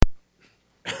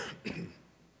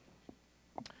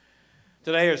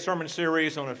Today, our sermon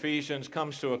series on Ephesians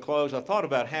comes to a close. I thought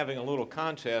about having a little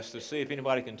contest to see if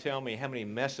anybody can tell me how many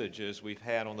messages we've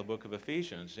had on the book of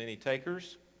Ephesians. Any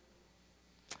takers?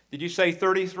 Did you say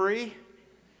 33?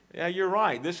 Yeah, you're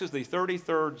right. This is the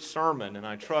 33rd sermon, and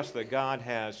I trust that God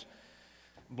has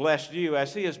blessed you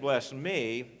as He has blessed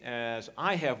me as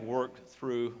I have worked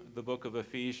through the book of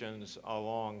Ephesians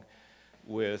along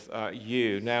with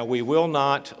you. Now, we will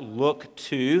not look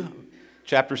to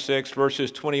Chapter 6,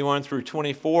 verses 21 through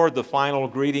 24, the final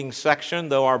greeting section,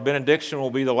 though our benediction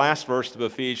will be the last verse of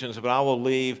Ephesians, but I will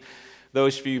leave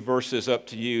those few verses up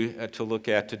to you to look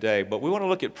at today. But we want to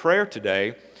look at prayer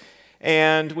today,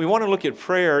 and we want to look at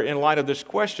prayer in light of this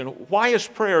question: why is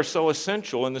prayer so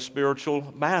essential in the spiritual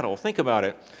battle? Think about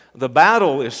it. The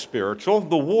battle is spiritual,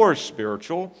 the war is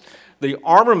spiritual, the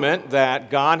armament that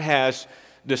God has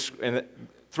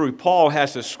through Paul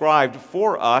has described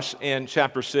for us in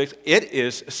chapter 6, it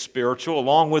is spiritual,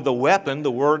 along with the weapon,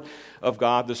 the Word of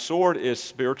God. The sword is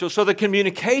spiritual. So the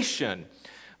communication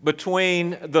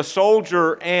between the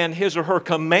soldier and his or her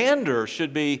commander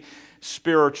should be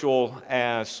spiritual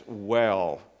as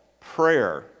well.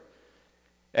 Prayer,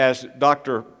 as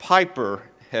Dr. Piper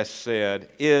has said,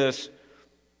 is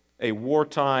a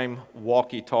wartime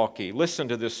walkie-talkie. Listen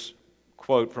to this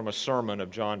quote from a sermon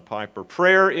of John Piper.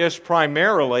 Prayer is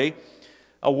primarily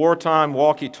a wartime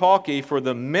walkie-talkie for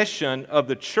the mission of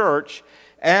the church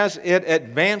as it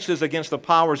advances against the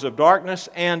powers of darkness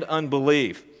and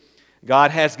unbelief.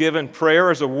 God has given prayer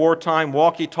as a wartime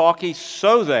walkie-talkie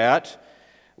so that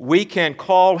we can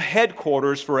call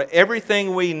headquarters for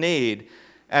everything we need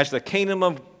as the kingdom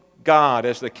of God,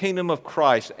 as the kingdom of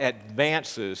Christ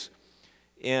advances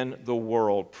in the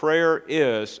world. Prayer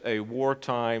is a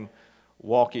wartime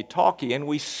walkie-talkie, and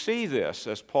we see this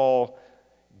as Paul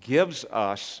gives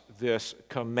us this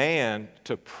command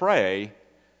to pray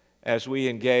as we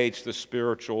engage the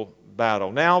spiritual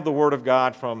battle. Now the Word of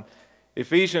God from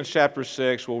Ephesians chapter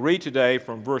 6. We'll read today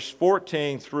from verse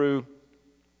 14 through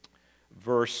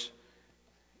verse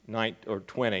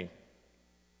 20.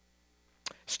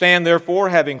 Stand therefore,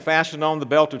 having fastened on the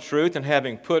belt of truth, and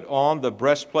having put on the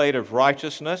breastplate of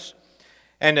righteousness,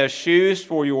 and as shoes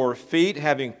for your feet,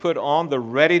 having put on the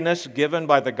readiness given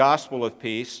by the gospel of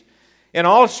peace. In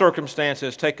all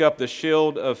circumstances, take up the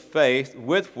shield of faith,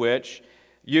 with which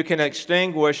you can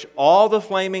extinguish all the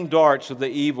flaming darts of the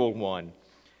evil one.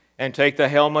 And take the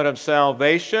helmet of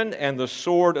salvation and the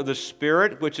sword of the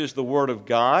Spirit, which is the word of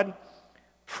God,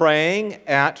 praying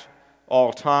at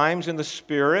all times in the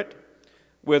Spirit,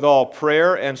 with all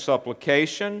prayer and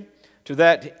supplication. To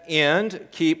that end,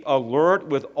 keep alert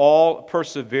with all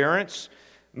perseverance,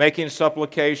 making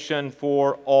supplication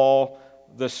for all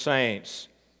the saints.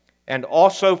 And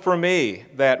also for me,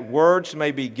 that words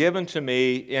may be given to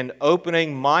me in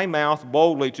opening my mouth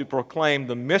boldly to proclaim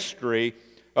the mystery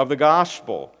of the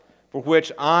gospel, for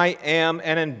which I am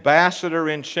an ambassador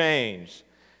in chains,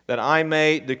 that I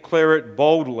may declare it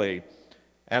boldly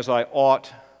as I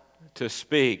ought to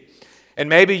speak. And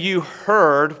maybe you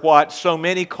heard what so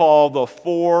many call the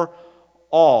four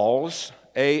alls,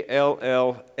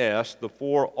 A-L-L-S, the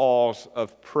four alls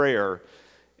of prayer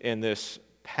in this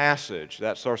passage.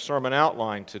 That's our sermon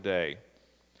outline today.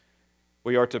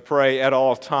 We are to pray at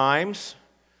all times,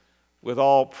 with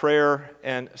all prayer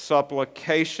and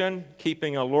supplication,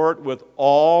 keeping alert with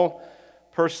all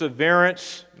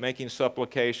perseverance, making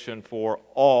supplication for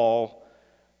all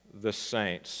the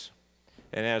saints.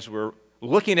 And as we're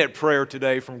looking at prayer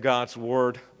today from God's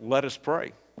Word, let us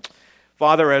pray.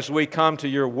 Father, as we come to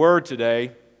your Word today,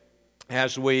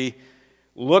 as we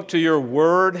look to your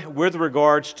Word with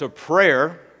regards to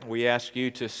prayer, we ask you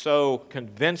to so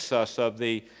convince us of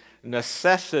the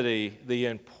necessity, the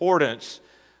importance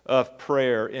of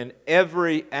prayer in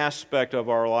every aspect of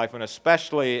our life, and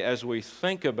especially as we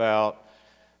think about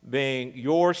being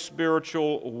your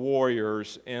spiritual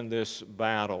warriors in this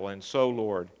battle. And so,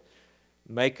 Lord,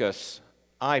 make us,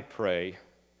 I pray,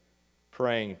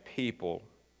 praying people.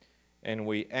 And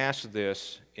we ask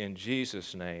this in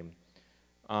Jesus' name.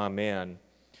 Amen.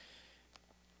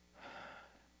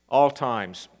 All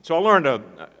times. So I learned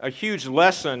a huge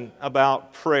lesson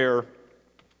about prayer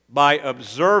by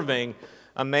observing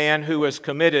a man who was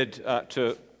committed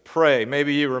to pray.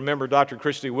 Maybe you remember Dr.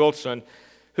 Christy Wilson,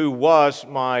 who was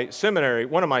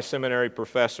one of my seminary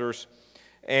professors.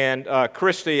 And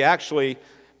Christy actually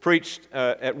preached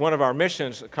at one of our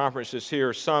missions conferences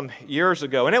here some years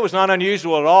ago. And it was not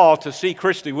unusual at all to see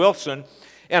Christy Wilson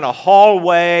in a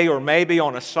hallway or maybe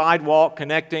on a sidewalk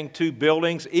connecting two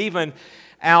buildings, even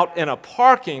out in a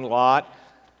parking lot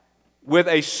with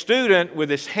a student with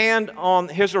his hand on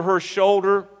his or her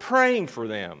shoulder praying for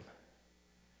them.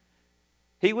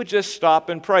 he would just stop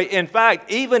and pray. In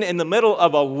fact, even in the middle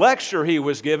of a lecture he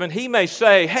was given, he may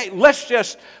say, hey, let's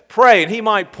just pray. And he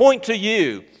might point to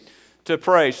you to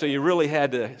pray. So you really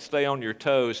had to stay on your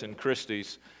toes in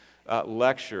Christy's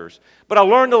lectures. But I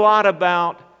learned a lot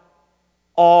about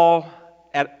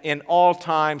in all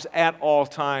times, at all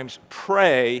times,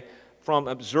 pray from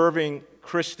observing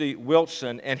Christy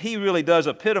Wilson. And he really does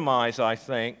epitomize, I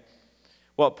think,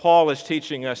 what Paul is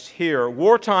teaching us here.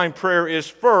 Wartime prayer is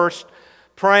first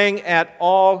praying at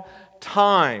all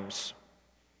times.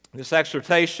 This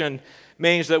exhortation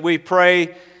means that we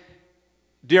pray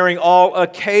during all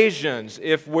occasions.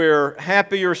 If we're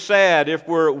happy or sad, if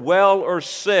we're well or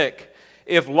sick,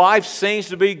 if life seems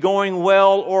to be going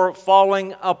well or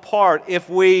falling apart, if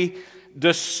we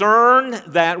discern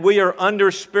that we are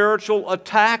under spiritual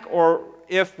attack, or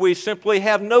if we simply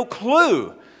have no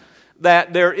clue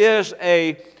that there is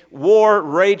a war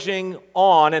raging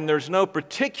on and there's no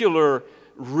particular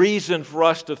reason for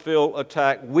us to feel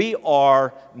attacked, we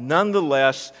are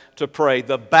nonetheless to pray.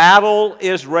 The battle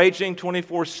is raging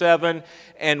 24/7,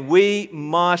 and we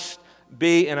must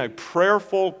be in a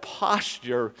prayerful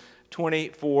posture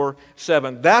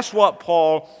 24/7. That's what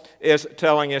Paul is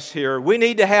telling us here. We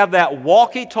need to have that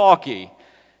walkie-talkie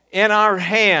in our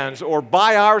hands or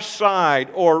by our side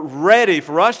or ready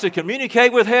for us to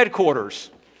communicate with headquarters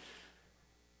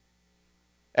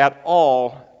at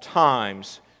all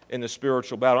times in the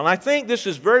spiritual battle. And I think this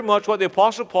is very much what the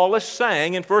Apostle Paul is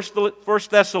saying in 1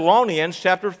 Thessalonians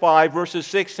chapter 5, verses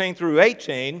 16 through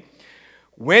 18,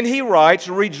 when he writes,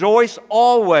 "Rejoice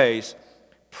always,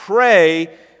 pray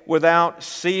without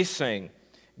ceasing,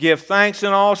 give thanks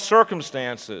in all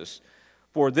circumstances,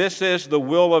 for this is the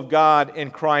will of God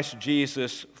in Christ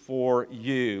Jesus for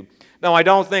you." Now, I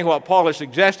don't think what Paul is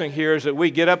suggesting here is that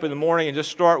we get up in the morning and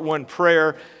just start one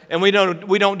prayer and we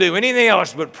don't do anything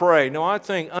else but pray. No, I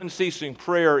think unceasing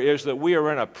prayer is that we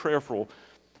are in a prayerful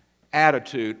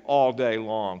attitude all day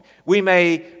long. We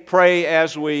may pray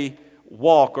as we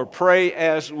walk, or pray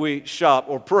as we shop,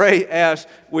 or pray as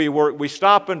we work. We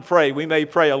stop and pray. We may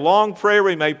pray a long prayer.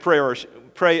 We may pray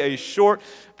a short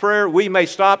prayer. We may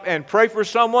stop and pray for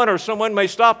someone, or someone may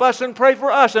stop us and pray for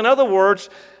us. In other words,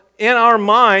 in our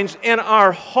minds, in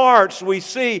our hearts, we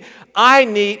see,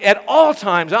 at all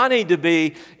times, I need to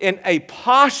be in a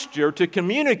posture to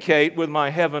communicate with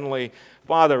my Heavenly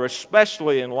Father,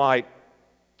 especially in light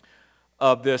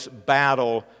of this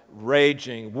battle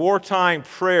raging. Wartime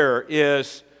prayer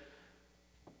is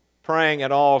praying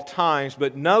at all times,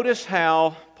 but notice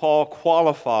how Paul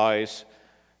qualifies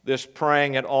this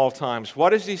praying at all times.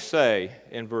 What does he say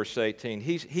in verse 18?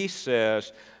 He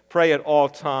says, pray at all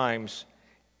times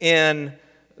in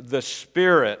the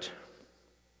Spirit.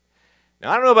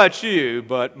 Now, I don't know about you,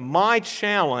 but my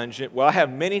challenge, I have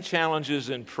many challenges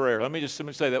in prayer. Let me just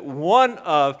simply say that one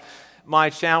of my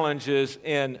challenges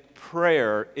in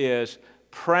prayer is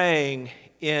praying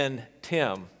in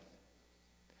Tim.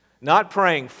 Not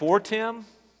praying for Tim,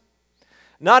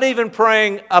 not even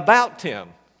praying about Tim,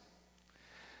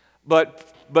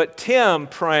 but Tim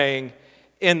praying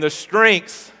in the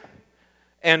strength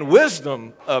and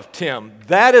wisdom of Tim.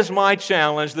 That is my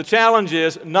challenge. The challenge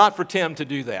is not for Tim to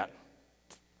do that.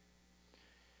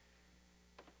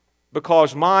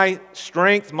 Because my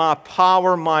strength, my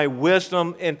power, my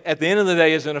wisdom, at the end of the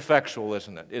day is ineffectual,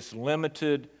 isn't it? It's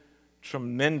limited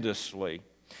tremendously.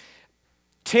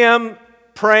 Tim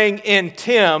praying in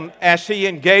Tim as he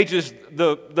engages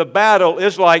the battle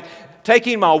is like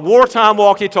taking my wartime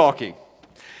walkie-talkie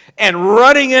and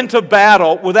running into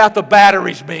battle without the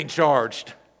batteries being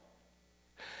charged.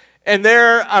 And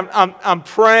there I'm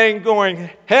praying,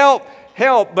 going, help,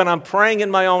 help, but I'm praying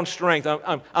in my own strength.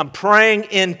 I'm praying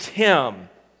in Tim,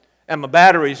 and my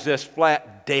battery's just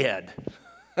flat dead.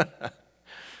 But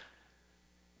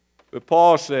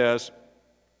Paul says,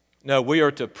 no, we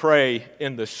are to pray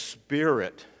in the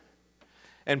Spirit.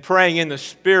 And praying in the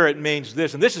Spirit means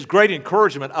this, and this is great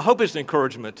encouragement. I hope it's an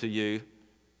encouragement to you.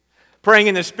 Praying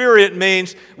in the Spirit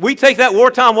means we take that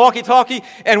wartime walkie-talkie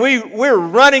and we're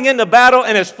running into battle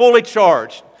and it's fully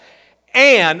charged.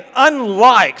 And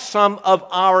unlike some of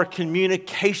our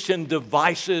communication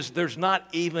devices, there's not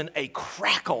even a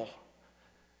crackle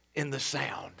in the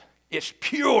sound. It's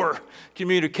pure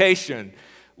communication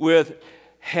with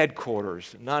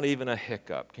headquarters, not even a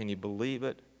hiccup. Can you believe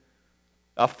it?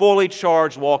 A fully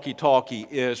charged walkie-talkie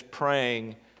is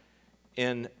praying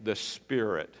in the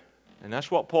Spirit. And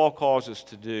that's what Paul calls us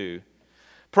to do.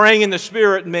 Praying in the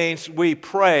Spirit means we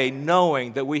pray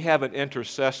knowing that we have an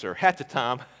intercessor. Half the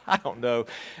time, I don't know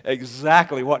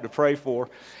exactly what to pray for.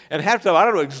 And half the time, I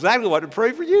don't know exactly what to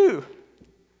pray for you.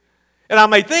 And I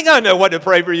may think I know what to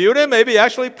pray for you, and it may be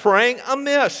actually praying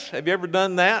amiss. Have you ever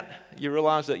done that? You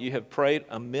realize that you have prayed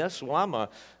amiss? Well,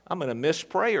 I'm an amiss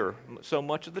prayer so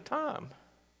much of the time.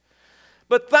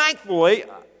 But thankfully,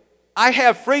 I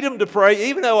have freedom to pray,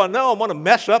 even though I know I'm going to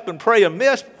mess up and pray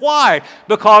amiss. Why?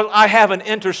 Because I have an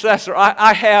intercessor.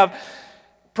 I have,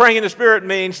 praying in the Spirit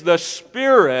means the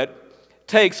Spirit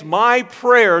takes my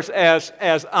prayers as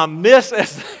amiss,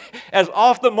 as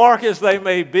off the mark as they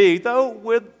may be, though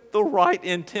with the right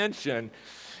intention.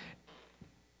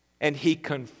 And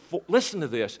listen to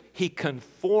this, He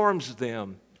conforms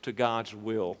them to God's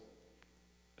will.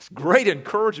 It's great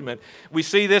encouragement. We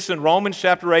see this in Romans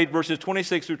chapter 8, verses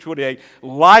 26 through 28.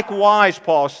 Likewise,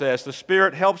 Paul says, the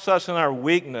Spirit helps us in our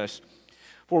weakness,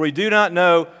 for we do not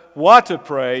know what to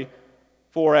pray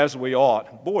for as we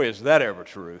ought. Boy, is that ever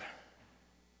true.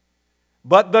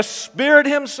 But the Spirit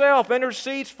Himself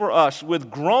intercedes for us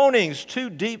with groanings too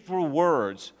deep for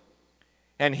words.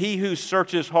 And He who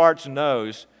searches hearts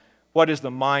knows what is the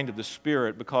mind of the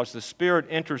Spirit, because the Spirit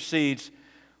intercedes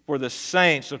for the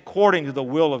saints according to the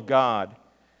will of God.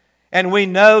 And we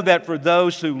know that for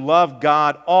those who love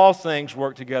God, all things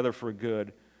work together for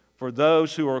good, for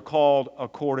those who are called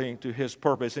according to His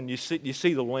purpose. And you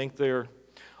see the link there?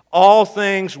 All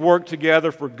things work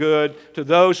together for good to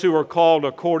those who are called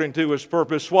according to His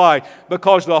purpose. Why?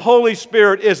 Because the Holy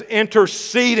Spirit is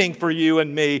interceding for you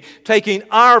and me, taking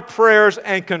our prayers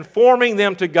and conforming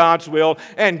them to God's will,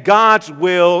 and God's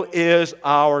will is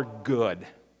our good.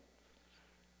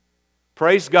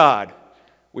 Praise God,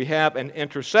 we have an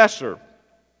intercessor.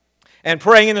 And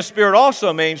praying in the Spirit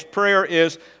also means prayer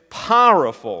is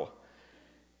powerful.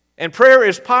 And prayer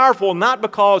is powerful not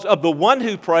because of the one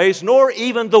who prays, nor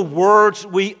even the words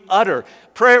we utter.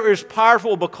 Prayer is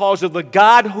powerful because of the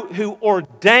God who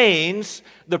ordains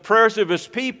the prayers of His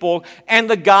people and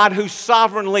the God who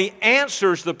sovereignly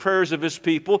answers the prayers of His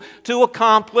people to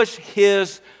accomplish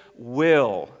His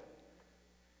will.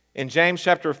 In James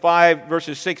chapter 5,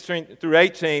 verses 16 through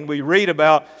 18, we read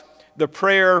about the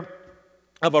prayer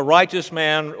of a righteous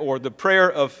man, or the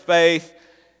prayer of faith,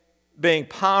 being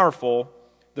powerful.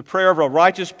 The prayer of a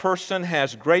righteous person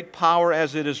has great power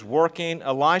as it is working.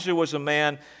 Elijah was a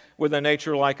man with a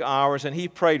nature like ours, and he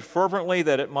prayed fervently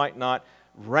that it might not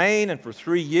rain. And for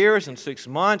 3 years and 6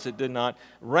 months it did not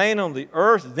rain on the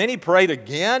earth. Then he prayed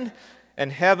again,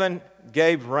 and heaven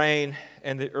gave rain,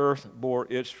 and the earth bore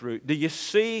its fruit. Do you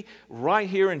see right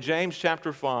here in James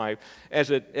chapter 5, as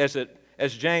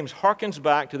James harkens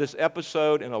back to this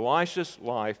episode in Elisha's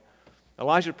life?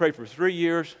 Elijah prayed for 3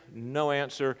 years, no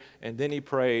answer, and then he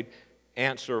prayed,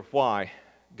 answer. Why?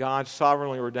 God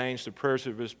sovereignly ordains the prayers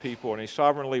of His people, and He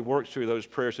sovereignly works through those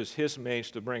prayers as His means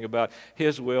to bring about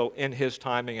His will in His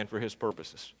timing and for His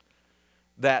purposes.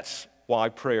 That's why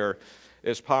prayer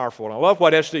is powerful. And I love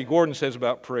what S.D. Gordon says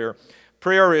about prayer.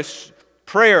 Prayer is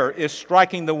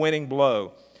striking the winning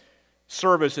blow.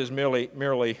 Service is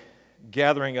merely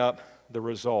gathering up the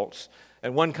results.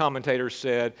 And one commentator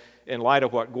said, in light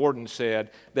of what Gordon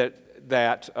said,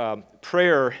 that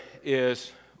prayer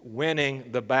is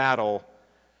winning the battle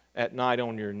at night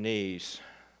on your knees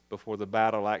before the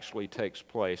battle actually takes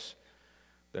place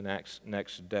the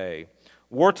next day.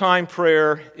 Wartime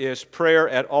prayer is prayer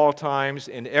at all times,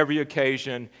 in every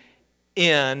occasion,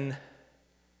 in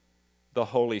the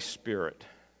Holy Spirit.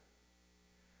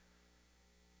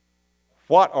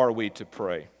 What are we to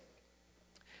pray?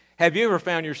 Have you ever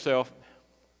found yourself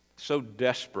so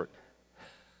desperate,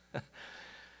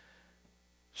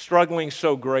 struggling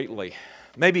so greatly,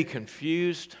 maybe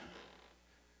confused,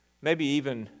 maybe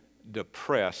even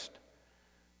depressed,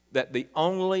 that the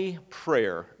only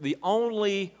prayer, the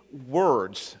only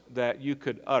words that you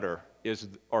could utter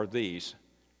are these: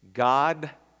 God,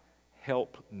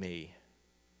 help me.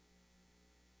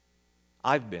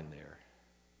 I've been there.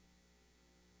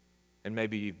 And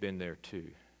maybe you've been there too.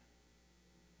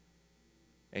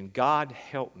 And God,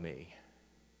 help me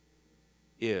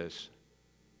is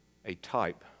a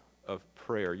type of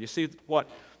prayer. You see, what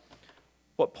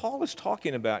Paul is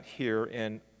talking about here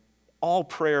in all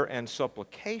prayer and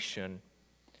supplication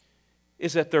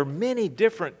is that there are many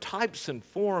different types and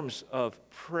forms of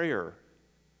prayer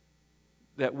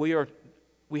that we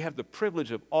have the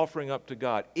privilege of offering up to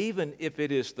God, even if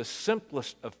it is the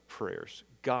simplest of prayers.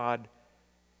 God,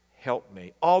 help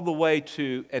me. All the way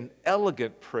to an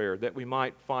elegant prayer that we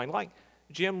might find, like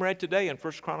Jim read today in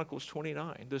 1 Chronicles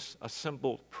 29, this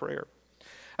assembled prayer.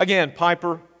 Again,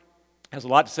 Piper has a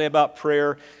lot to say about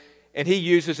prayer, and he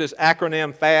uses this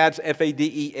acronym FADS,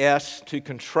 F-A-D-E-S, to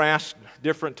contrast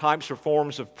different types or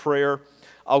forms of prayer.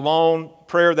 Alone,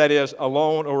 prayer that is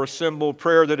alone or assembled,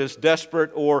 prayer that is desperate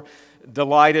or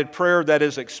delighted, prayer that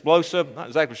is explosive. Not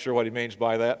exactly sure what he means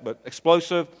by that, but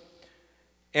explosive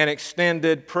and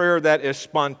extended, prayer that is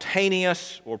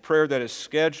spontaneous or prayer that is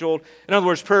scheduled. In other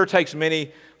words, prayer takes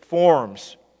many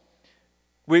forms.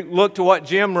 We look to what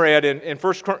Jim read in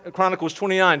 1 Chronicles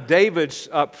 29, David's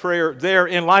prayer there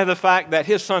in light of the fact that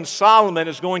his son Solomon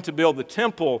is going to build the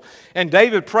temple. And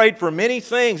David prayed for many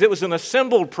things. It was an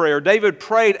assembled prayer. David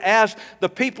prayed as the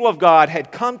people of God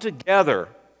had come together.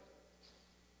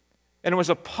 And it was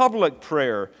a public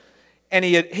prayer. And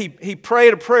he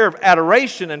prayed a prayer of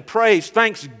adoration and praise,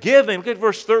 thanksgiving. Look at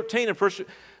verse 13 of 1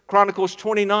 Chronicles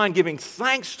 29, giving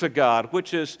thanks to God,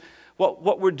 which is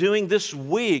what we're doing this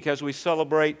week as we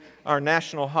celebrate our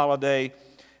national holiday,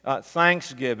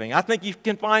 Thanksgiving. I think you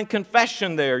can find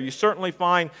confession there. You certainly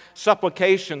find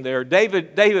supplication there.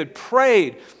 David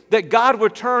prayed that God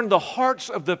would turn the hearts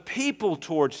of the people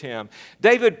towards him.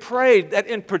 David prayed that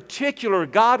in particular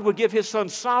God would give his son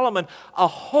Solomon a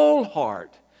whole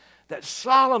heart, that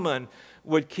Solomon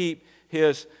would keep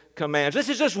his commands. This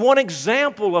is just one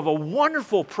example of a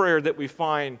wonderful prayer that we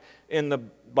find in the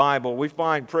Bible. We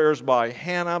find prayers by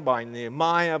Hannah, by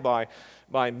Nehemiah,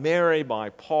 by Mary, by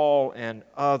Paul, and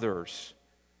others.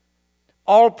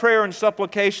 All prayer and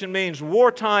supplication means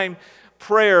wartime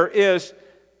prayer is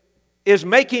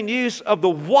making use of the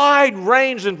wide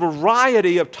range and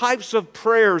variety of types of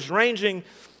prayers, ranging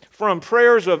from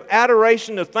prayers of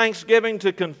adoration to thanksgiving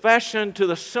to confession to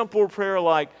the simple prayer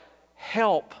like,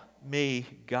 "Help me,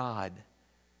 God."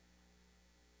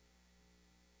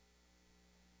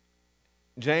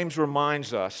 James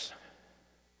reminds us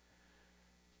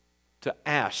to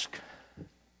ask,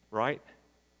 right?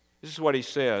 This is what he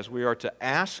says. We are to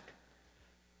ask.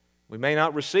 We may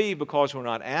not receive because we're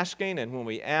not asking, and when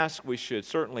we ask, we should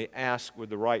certainly ask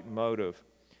with the right motive.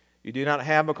 You do not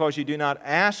have because you do not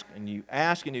ask, and you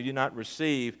ask and you do not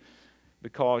receive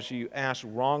because you ask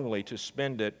wrongly to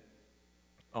spend it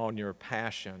on your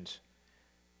passions.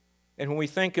 And when we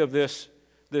think of this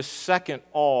second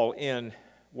all in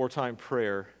wartime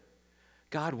prayer,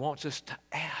 God wants us to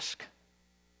ask,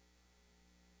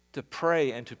 to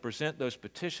pray, and to present those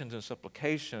petitions and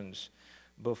supplications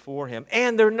before Him.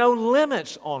 And there are no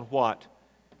limits on what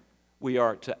we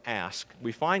are to ask.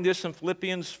 We find this in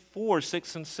Philippians 4,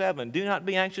 6, and 7. Do not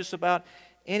be anxious about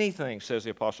anything, says the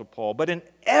Apostle Paul, but in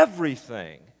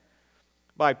everything,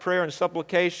 by prayer and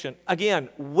supplication, again,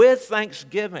 with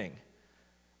thanksgiving,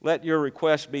 let your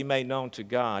requests be made known to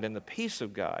God, and the peace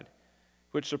of God,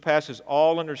 which surpasses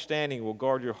all understanding, will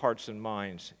guard your hearts and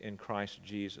minds in Christ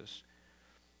Jesus.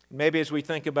 Maybe as we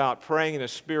think about praying in a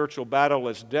spiritual battle,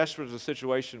 as desperate as the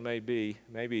situation may be,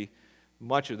 maybe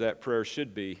much of that prayer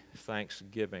should be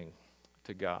thanksgiving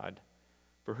to God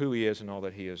for who He is and all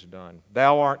that He has done.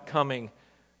 Thou art coming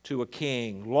to a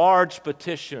king, large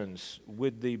petitions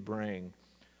would thee bring,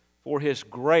 for His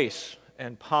grace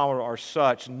and power are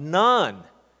such, none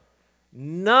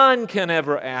can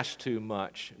ever ask too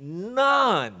much.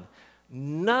 None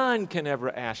can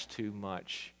ever ask too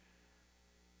much.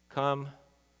 Come,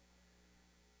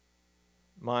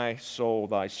 my soul,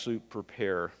 thy soup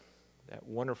prepare. That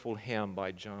wonderful hymn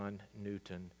by John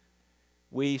Newton.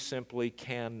 We simply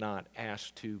cannot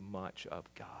ask too much of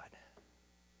God.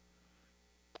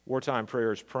 Wartime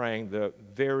prayer is praying the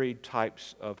varied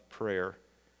types of prayer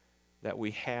that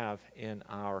we have in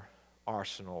our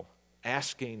arsenal.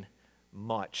 Asking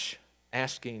much,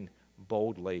 asking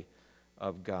boldly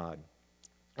of God.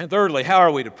 And thirdly, how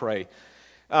are we to pray?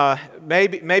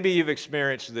 Maybe you've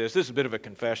experienced this. This is a bit of a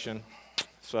confession.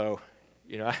 So,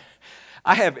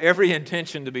 I have every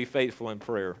intention to be faithful in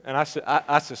prayer, and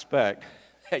I suspect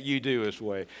that you do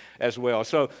as well.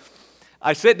 So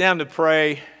I sit down to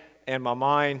pray, and my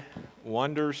mind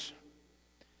wanders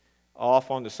off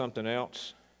onto something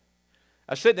else.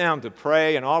 I sit down to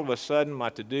pray, and all of a sudden, my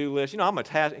to-do list, I'm a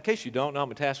task, in case you don't know,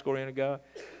 I'm a task-oriented guy.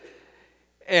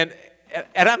 And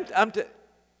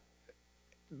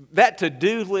that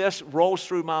to-do list rolls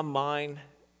through my mind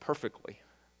perfectly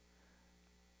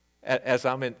as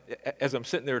I'm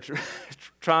sitting there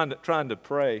trying to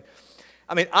pray.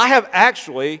 I mean, I have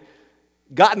actually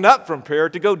gotten up from prayer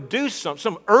to go do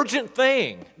some urgent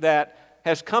thing that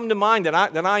has come to mind that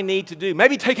I need to do.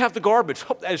 Maybe take out the garbage.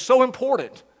 That is so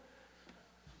important.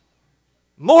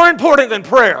 More important than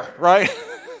prayer, right?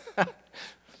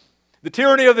 The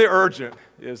Tyranny of the Urgent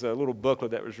is a little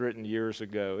booklet that was written years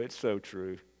ago. It's so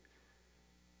true.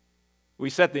 We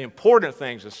set the important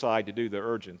things aside to do the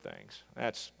urgent things.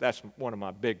 That's one of my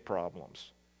big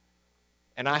problems.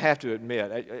 And I have to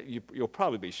admit, you'll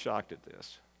probably be shocked at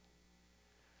this,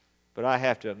 but I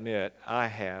have to admit, I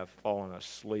have fallen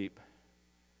asleep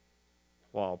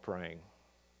while praying.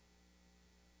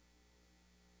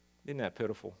 Isn't that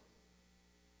pitiful?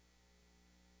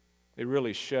 It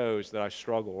really shows that I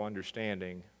struggle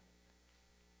understanding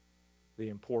the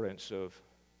importance of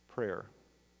prayer.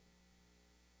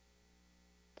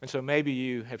 And so maybe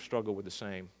you have struggled with the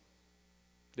same,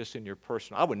 just in your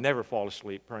personal. I would never fall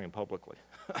asleep praying publicly.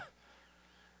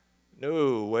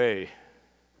 No way.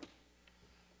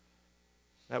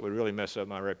 That would really mess up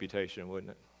my reputation,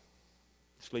 wouldn't it?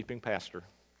 Sleeping pastor.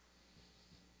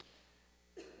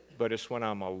 But it's when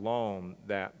I'm alone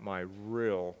that my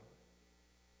real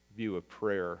view of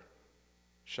prayer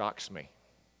shocks me.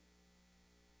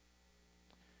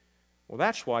 Well,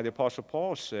 that's why the Apostle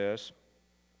Paul says,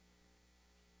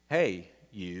 hey,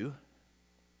 you,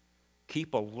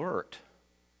 keep alert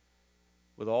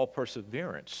with all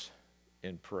perseverance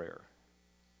in prayer.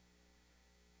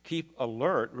 Keep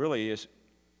alert really is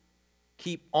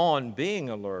keep on being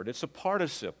alert. It's a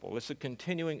participle. It's a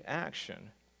continuing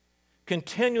action.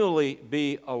 Continually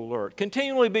be alert.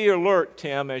 Continually be alert,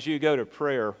 Tim, as you go to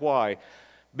prayer. Why?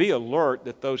 Be alert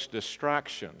that those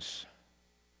distractions,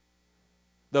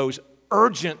 those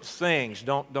urgent things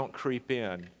don't creep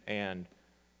in and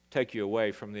take you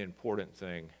away from the important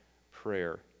thing,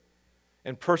 prayer.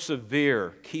 And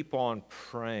persevere. Keep on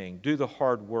praying. Do the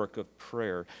hard work of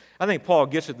prayer. I think Paul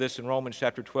gets at this in Romans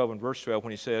chapter 12 and verse 12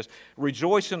 when he says,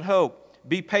 rejoice in hope,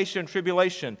 be patient in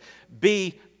tribulation,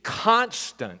 be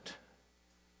constant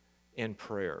in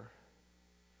prayer.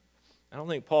 I don't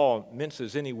think Paul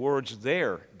minces any words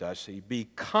there, does he? Be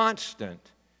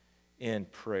constant in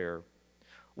prayer.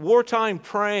 Wartime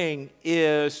praying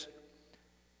is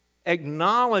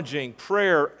acknowledging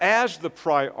prayer as the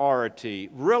priority,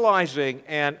 realizing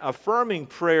and affirming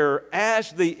prayer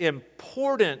as the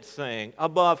important thing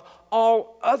above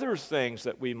all other things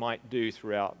that we might do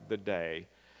throughout the day,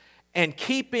 and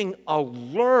keeping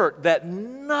alert that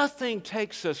nothing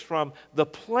takes us from the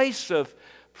place of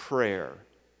prayer,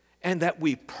 and that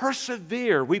we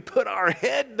persevere, we put our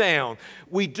head down,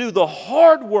 we do the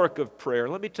hard work of prayer.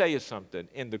 Let me tell you something.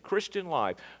 In the Christian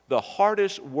life, the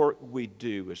hardest work we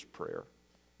do is prayer.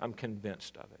 I'm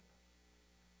convinced of it.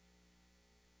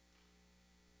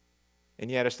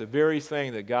 And yet it's the very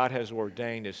thing that God has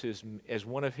ordained as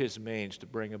one of His means to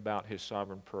bring about His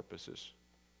sovereign purposes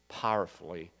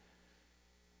powerfully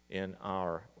in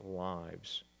our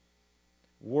lives.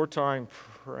 Wartime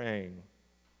praying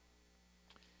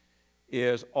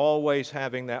is always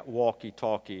having that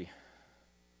walkie-talkie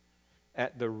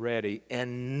at the ready,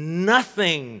 and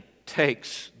nothing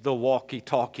takes the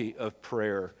walkie-talkie of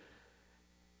prayer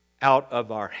out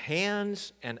of our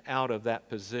hands and out of that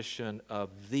position of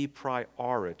the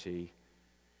priority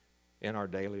in our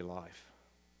daily life.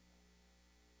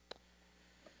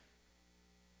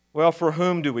 Well, for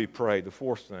whom do we pray? The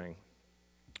fourth thing.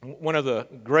 One of the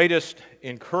greatest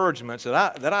encouragements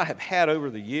that I have had over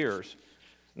the years,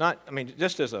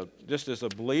 just as a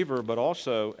believer, but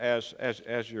also as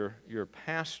your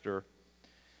pastor.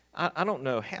 I don't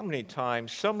know how many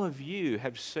times some of you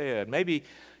have said, maybe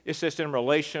it's just in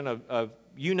relation of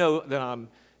you know that I'm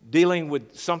dealing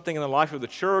with something in the life of the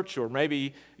church, or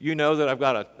maybe you know that I've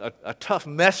got a tough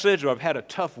message, or I've had a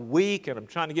tough week and I'm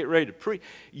trying to get ready to preach.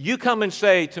 You come and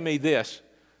say to me this,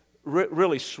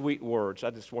 really sweet words. I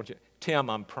just want you, Tim,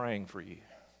 I'm praying for you.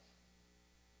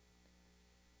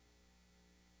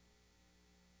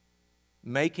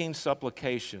 Making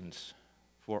supplications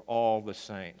for all the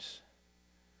saints.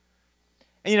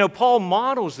 And you know, Paul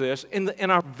models this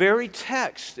in our very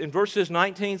text, in verses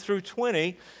 19 through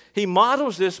 20. He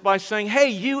models this by saying, hey,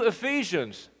 you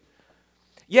Ephesians,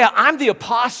 yeah, I'm the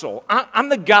apostle. I'm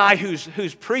the guy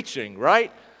who's preaching,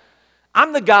 right?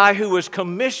 I'm the guy who was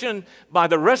commissioned by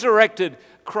the resurrected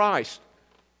Christ.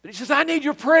 But he says, I need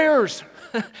your prayers.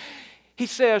 He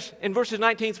says in verses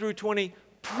 19 through 20,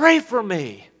 pray for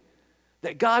me,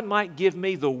 that God might give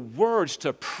me the words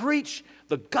to preach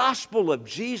the gospel of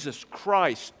Jesus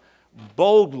Christ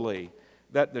boldly,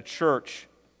 that the church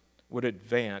would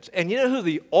advance. And you know who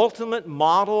the ultimate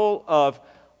model of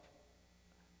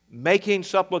making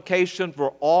supplication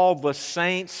for all the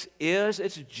saints is?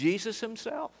 It's Jesus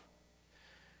Himself.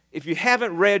 If you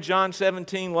haven't read John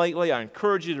 17 lately, I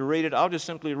encourage you to read it. I'll just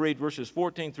simply read verses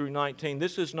 14 through 19.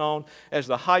 This is known as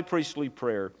the high priestly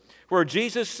prayer, where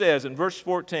Jesus says in verse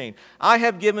 14, I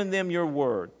have given them your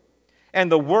word, and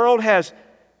the world has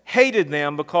hated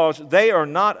them because they are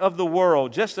not of the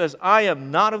world, just as I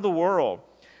am not of the world.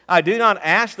 I do not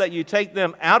ask that you take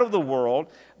them out of the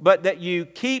world, but that you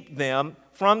keep them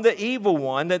from the evil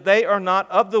one, that they are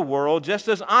not of the world, just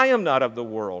as I am not of the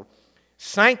world.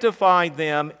 Sanctify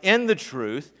them in the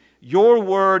truth. Your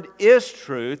word is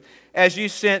truth. As you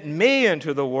sent me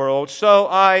into the world, so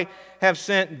I have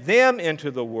sent them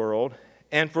into the world,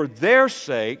 and for their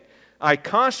sake I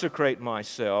consecrate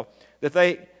myself, that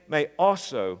they may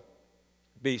also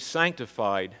be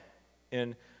sanctified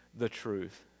in the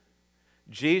truth.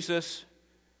 Jesus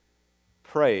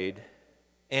prayed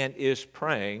and is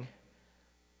praying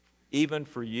even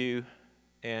for you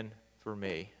and for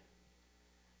me.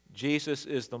 Jesus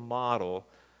is the model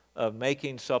of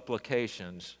making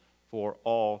supplications for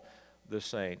all the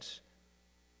saints.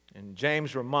 And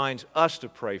James reminds us to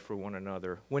pray for one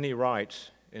another when he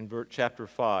writes in chapter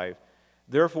 5,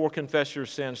 "Therefore confess your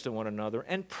sins to one another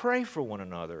and pray for one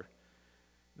another,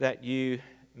 that you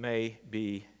may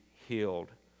be healed."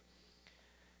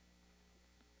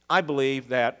 I believe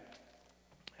that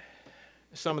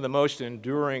some of the most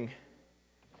enduring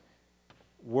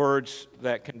words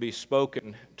that can be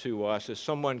spoken to us is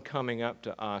someone coming up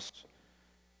to us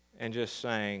and just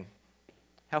saying,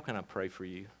 "How can I pray for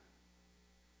you?"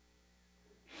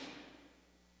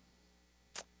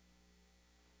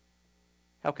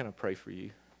 How can I pray for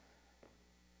you?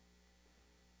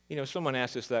 You know, someone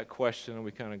asks us that question and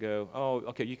we kind of go, "Oh,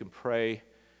 okay, you can pray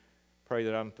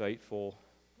that I'm faithful."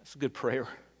 That's a good prayer.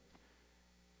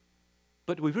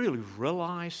 But do we really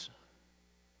realize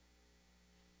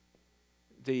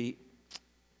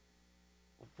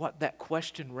what that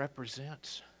question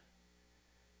represents?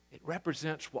 It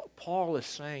represents what Paul is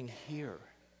saying here.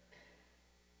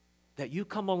 That you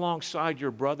come alongside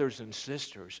your brothers and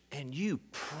sisters and you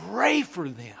pray for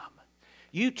them.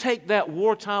 You take that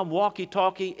wartime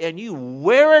walkie-talkie and you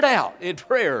wear it out in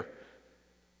prayer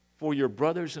for your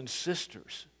brothers and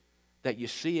sisters that you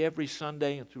see every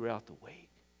Sunday and throughout the week.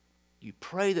 You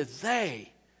pray that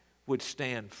they would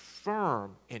stand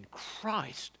firm in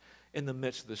Christ in the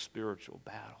midst of the spiritual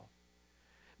battle.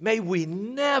 May we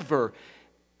never,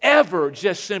 ever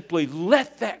just simply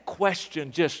let that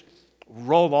question just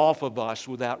roll off of us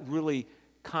without really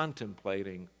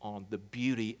contemplating on the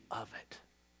beauty of it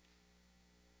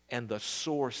and the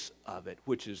source of it,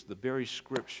 which is the very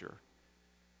scripture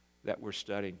that we're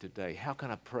studying today. How can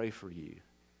I pray for you?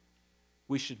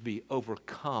 We should be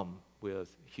overcome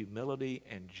with humility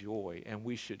and joy, and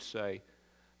we should say,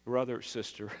 "Brother,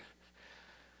 sister,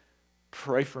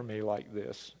 pray for me like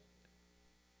this."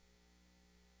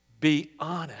 Be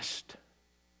honest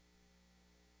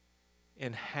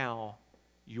in how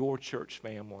your church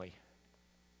family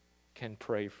can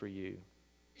pray for you.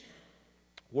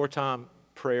 Wartime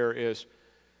prayer is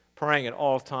praying at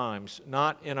all times,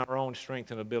 not in our own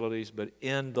strength and abilities, but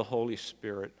in the Holy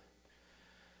Spirit.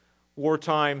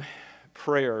 Wartime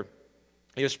prayer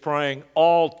is praying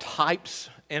all types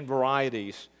and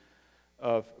varieties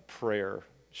of prayer.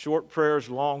 Short prayers,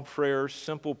 long prayers,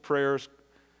 simple prayers,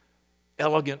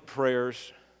 elegant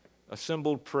prayers,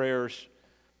 assembled prayers,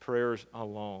 prayers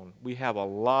alone. We have a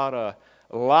lot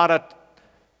of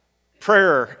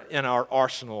prayer in our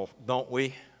arsenal, don't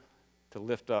we, to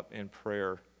lift up in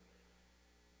prayer.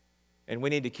 And we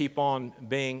need to keep on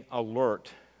being alert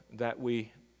that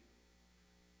we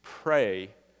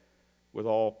pray with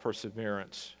all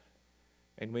perseverance.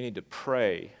 And we need to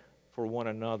pray for one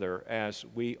another as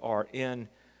we are in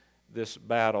this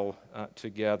battle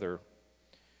together.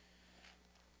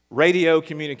 Radio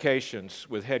communications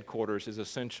with headquarters is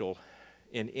essential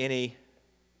in any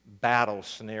battle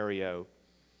scenario.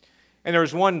 And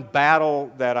there's one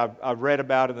battle that I've read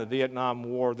about in the Vietnam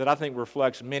War that I think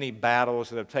reflects many battles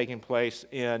that have taken place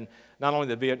in not only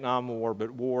the Vietnam War,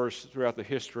 but wars throughout the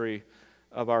history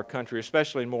of our country,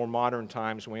 especially in more modern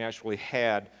times when we actually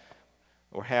had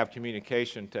or have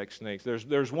communication techniques.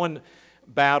 There's one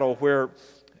battle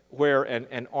where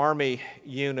an army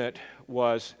unit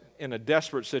was in a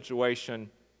desperate situation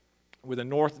with the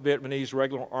North Vietnamese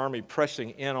regular army pressing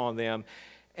in on them,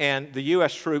 and the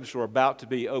U.S. troops were about to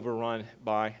be overrun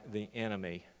by the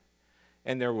enemy.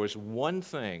 And there was one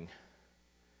thing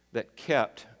that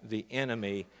kept the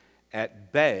enemy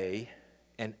at bay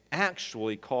and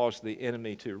actually caused the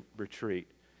enemy to retreat.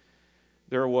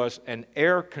 There was an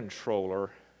air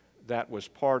controller that was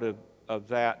part of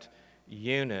that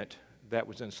unit that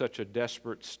was in such a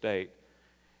desperate state.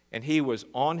 And he was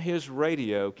on his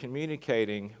radio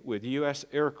communicating with U.S.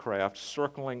 aircraft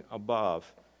circling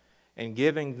above and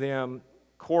giving them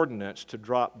coordinates to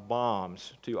drop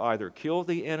bombs to either kill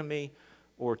the enemy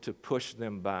or to push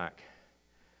them back.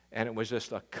 And it was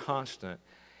just a constant.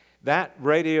 That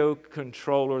radio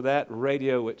controller, that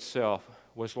radio itself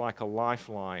was like a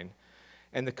lifeline.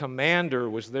 And the commander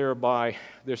was there by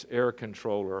this air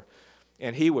controller.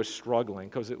 And he was struggling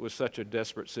because it was such a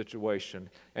desperate situation.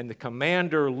 And the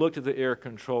commander looked at the air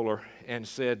controller and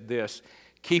said this,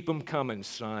 "Keep them coming,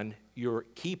 son. You're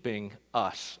keeping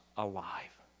us alive."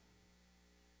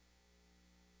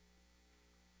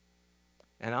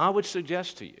 And I would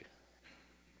suggest to you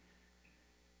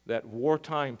that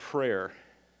wartime prayer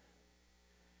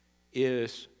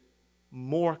is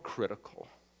more critical,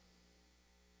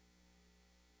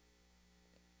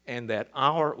 and that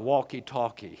our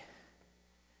walkie-talkie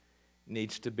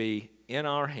needs to be in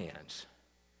our hands,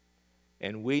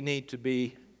 and we need to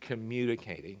be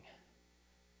communicating.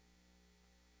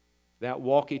 That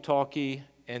walkie-talkie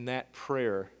and that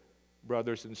prayer,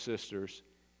 brothers and sisters,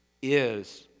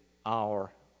 is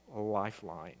our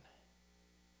lifeline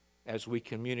as we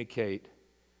communicate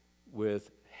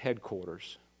with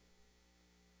headquarters.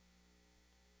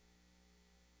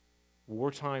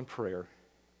 Wartime prayer.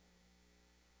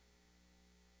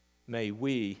 May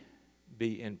we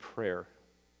be in prayer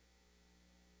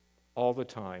all the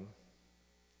time,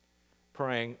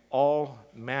 praying all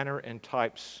manner and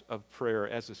types of prayer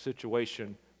as the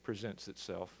situation presents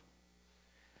itself.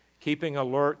 Keeping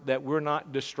alert that we're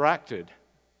not distracted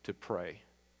to pray,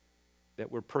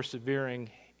 that we're persevering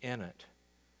in it,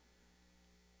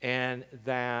 and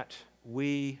that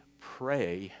we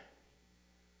pray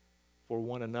for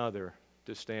one another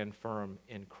to stand firm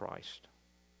in Christ.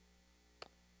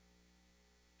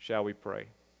 Shall we pray?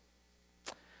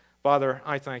 Father,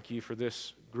 I thank you for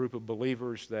this group of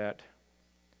believers that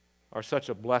are such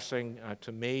a blessing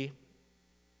to me.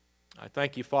 I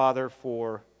thank you, Father,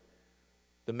 for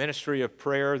the ministry of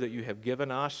prayer that you have given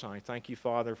us. I thank you,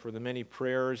 Father, for the many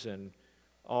prayers and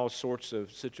all sorts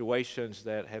of situations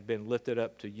that have been lifted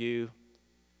up to you.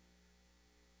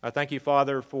 I thank you,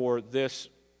 Father, for this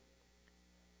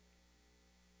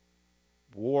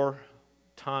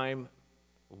wartime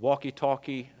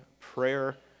walkie-talkie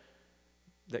prayer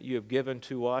that you have given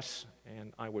to us.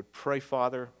 And I would pray,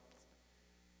 Father,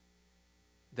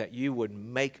 that you would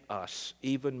make us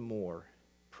even more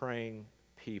praying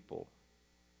people.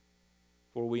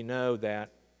 For we know that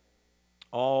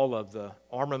all of the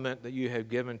armament that you have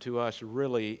given to us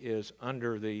really is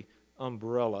under the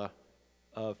umbrella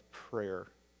of prayer.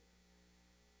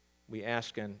 We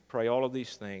ask and pray all of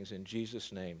these things in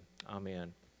Jesus' name.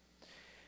 Amen.